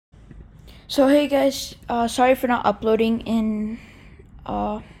So hey guys, sorry for not uploading in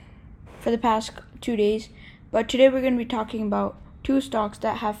for the past 2 days, but today we're going to be talking about two stocks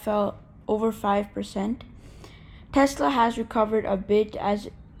that have fell over 5%. Tesla has recovered a bit as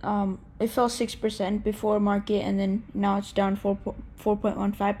it fell 6% before market, and then now it's down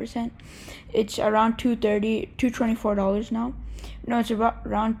 4.15%. It's around $224 now. No, it's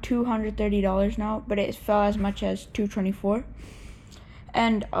around $230 now, but it fell as much as $224.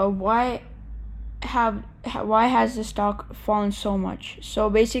 And why has the stock fallen so much? So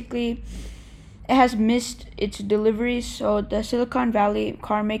basically, it has missed its deliveries. So the Silicon Valley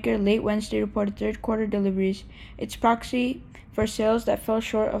car maker late Wednesday reported third quarter deliveries, its proxy for sales that fell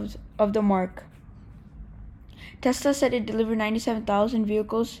short of the mark. Tesla said it delivered 97,000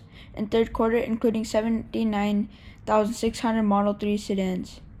 vehicles in third quarter, including 79,600 Model 3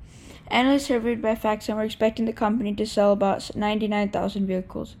 sedans. Analysts surveyed by Factsum were expecting the company to sell about 99,000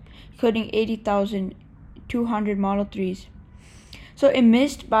 vehicles, including 80,200 Model 3s. So it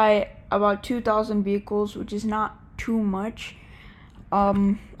missed by about 2,000 vehicles, which is not too much.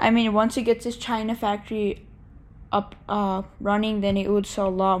 Once it gets its China factory up running, then it would sell a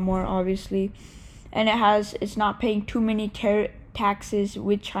lot more, obviously. And it's not paying too many taxes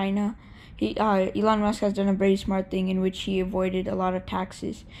with China. Elon Musk has done a very smart thing in which he avoided a lot of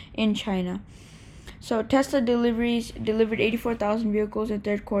taxes in China. So Tesla delivered 84,000 vehicles in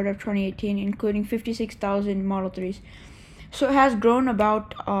third quarter of 2018, including 56,000 Model 3s. So it has grown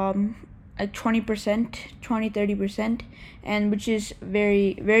about 20%, 30%, and which is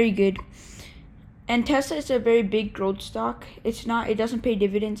very, very good. And Tesla is a very big growth stock. It doesn't pay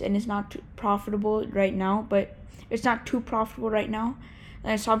dividends, and it's not profitable right now, but it's not too profitable right now.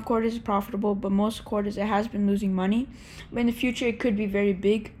 And some quarters it's profitable, but most quarters it has been losing money. But in the future, it could be very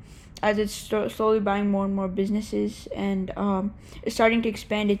big, as it's slowly buying more and more businesses, and it's starting to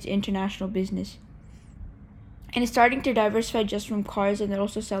expand its international business. And it's starting to diversify just from cars, and they're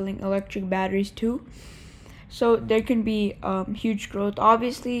also selling electric batteries too. So there can be huge growth.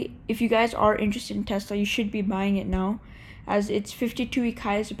 Obviously, if you guys are interested in Tesla, you should be buying it now, as its 52-week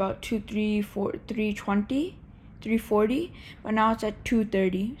high is about 340, but now it's at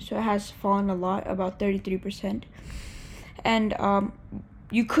 230, so it has fallen a lot, about 33%. And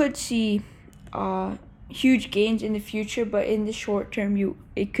you could see huge gains in the future, but in the short term,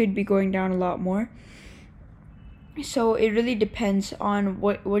 it could be going down a lot more. So it really depends on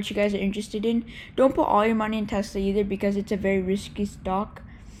what you guys are interested in. Don't put all your money in Tesla either, because it's a very risky stock.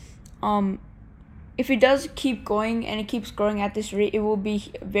 If it does keep going and it keeps growing at this rate, it will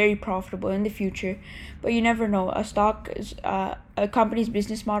be very profitable in the future. But you never know. A company's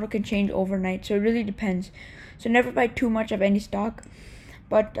business model can change overnight, so it really depends. So never buy too much of any stock.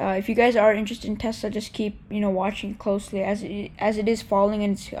 But if you guys are interested in Tesla, just keep watching closely, as it is falling,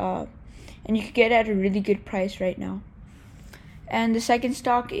 and you can get it at a really good price right now. And the second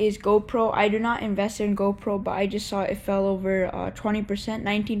stock is GoPro. I do not invest in GoPro, but I just saw it fell over 20%,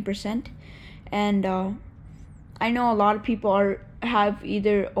 19%. And I know a lot of people have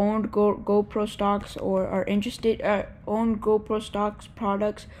either owned GoPro stocks or are interested, own GoPro stocks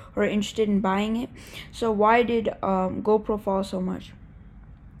products, or are interested in buying it. So why did GoPro fall so much?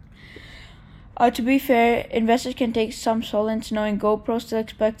 To be fair, investors can take some solace knowing GoPro still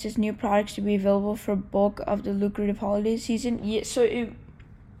expects its new products to be available for bulk of the lucrative holiday season. This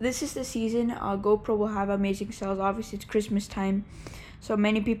is the season GoPro will have amazing sales. Obviously, it's Christmas time, so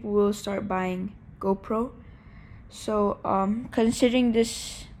many people will start buying GoPro. So considering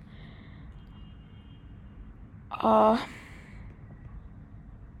this, so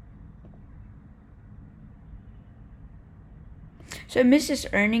it missed its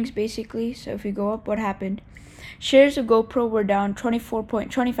earnings basically. So if we go up, what happened? Shares of GoPro were down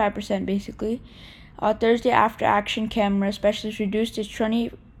 25% basically. Thursday after Action Camera Specialist reduced its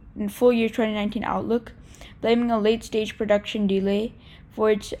full year 2019 outlook, blaming a late stage production delay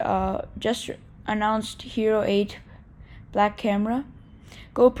for its just announced Hero 8 black camera.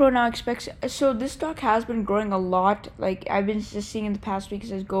 GoPro now expects, so this stock has been growing a lot. Like I've been just seeing in the past week, it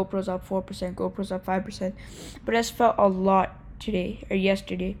says GoPro's up 4%, GoPro's up 5%, but it has fell a lot today or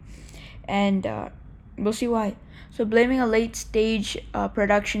yesterday, and we'll see why. So blaming a late stage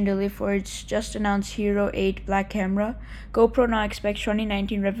production delay for its just announced Hero 8 black camera, GoPro now expects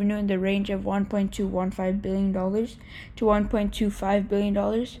 2019 revenue in the range of $1.215 billion to $1.25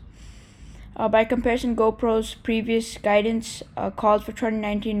 billion. By comparison, GoPro's previous guidance called for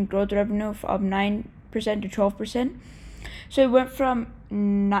 2019 growth revenue of 9% to 12%. So it went from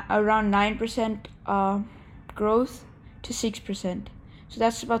around 9% growth to 6%. So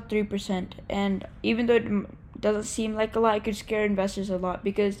that's about 3%. And even though it doesn't seem like a lot, it could scare investors a lot,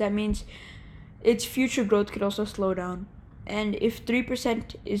 because that means its future growth could also slow down. And if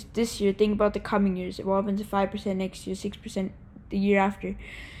 3% is this year, think about the coming years. What happens to 5% next year, 6% the year after?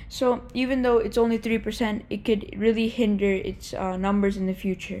 So even though it's only 3%, it could really hinder its numbers in the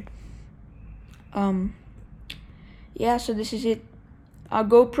future. Yeah, so this is it.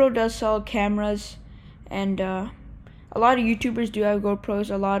 GoPro does sell cameras, and a lot of YouTubers do have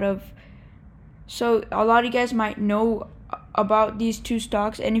GoPros. So a lot of you guys might know about these two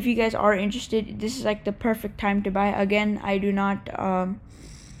stocks, and if you guys are interested, this is like the perfect time to buy. Again, I'm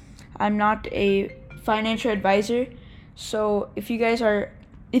not a financial advisor, so if you guys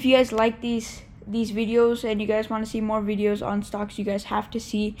like these videos and you guys want to see more videos on stocks you guys have to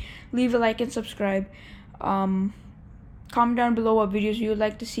see, leave a like and subscribe. Comment down below what videos you would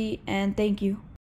like to see, and thank you.